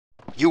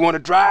You wanna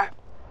drive?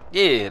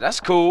 Yeah, that's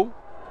cool.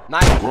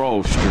 Nice.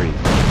 Grove Street.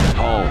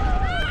 Home.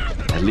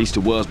 At least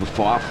it was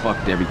before I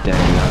fucked everything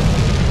up.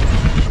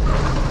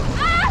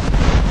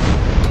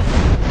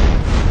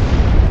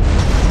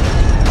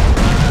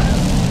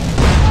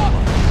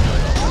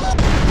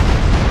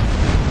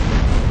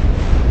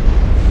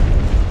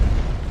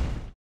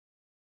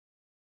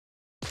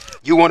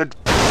 You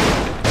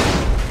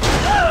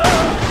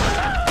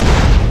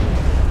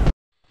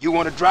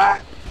wanna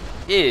drive?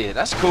 Yeah,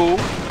 that's cool.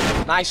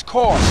 Nice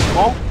course,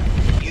 Smoke.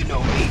 You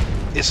know me.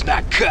 It's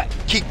not cut.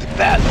 Keep the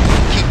balance.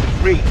 Keep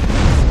it real.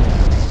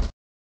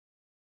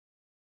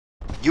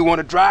 You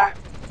wanna drive?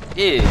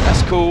 Yeah,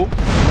 that's cool.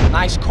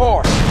 Nice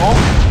course, Smoke.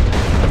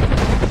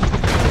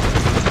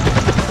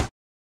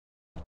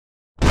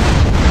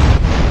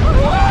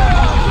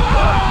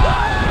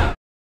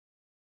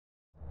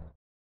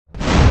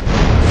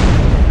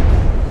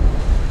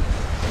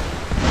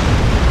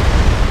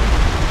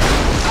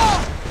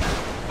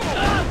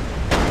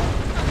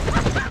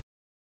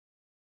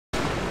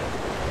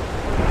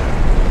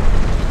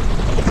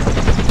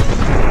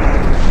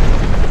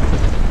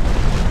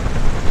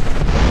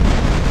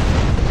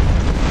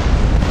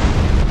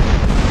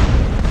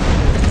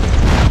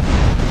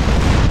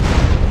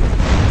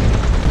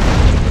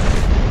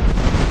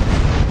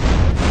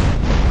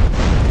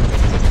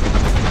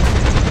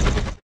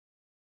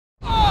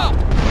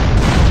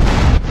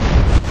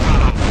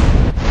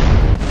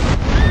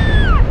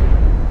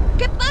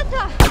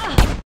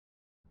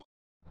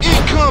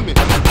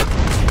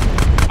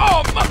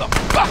 Oh,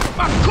 motherfucker,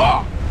 my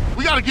car!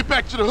 We gotta get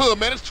back to the hood,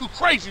 man. It's too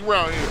crazy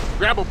around here.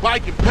 Grab a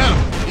bike and pedal.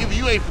 Either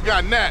you ain't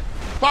forgotten that.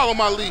 Follow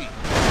my lead.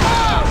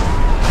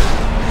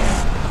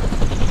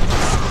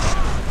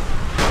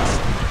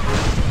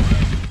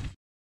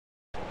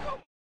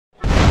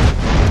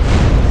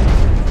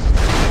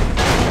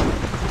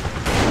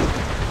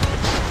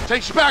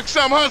 Takes you back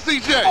some, huh,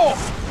 CJ? Oh.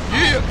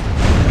 Yeah.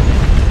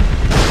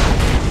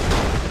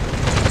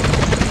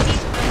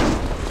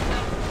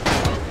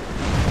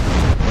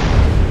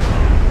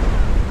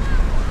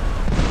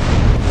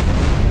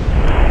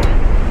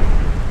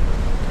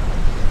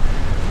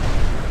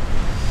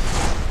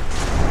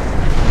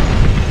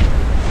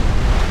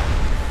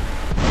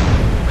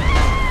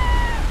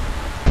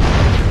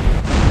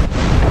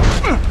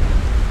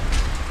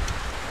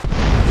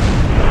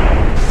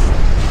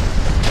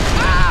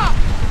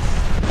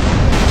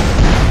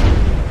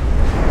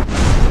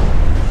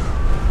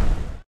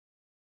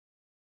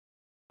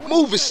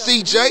 Move it,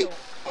 CJ.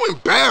 You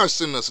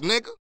embarrassing us,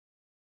 nigga.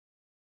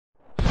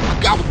 I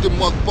got with them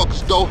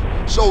motherfuckers, though.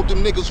 Showed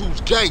them niggas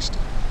who's gangster.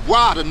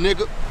 Rider,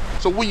 nigga.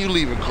 So when you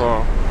leaving,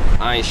 Carl?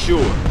 I ain't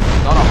sure.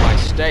 Thought I might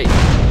stay.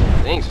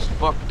 Things is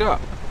fucked up.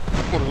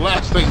 Well, the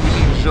last thing we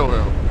need is your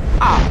help.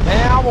 Ah,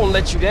 man, I won't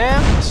let you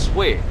down. I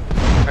swear.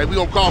 Hey, we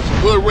gonna call some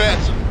hood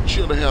rats and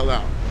chill the hell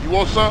out. You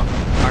want some?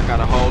 I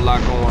got a whole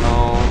lot going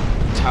on.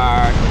 I'm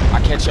tired.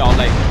 I'll catch y'all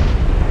later.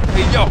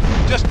 Hey, yo,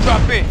 just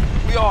drop in.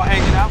 We all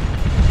hanging out.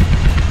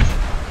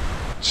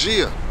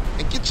 Gia,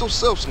 and get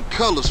yourself some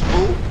colors,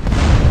 fool.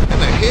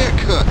 And a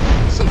haircut.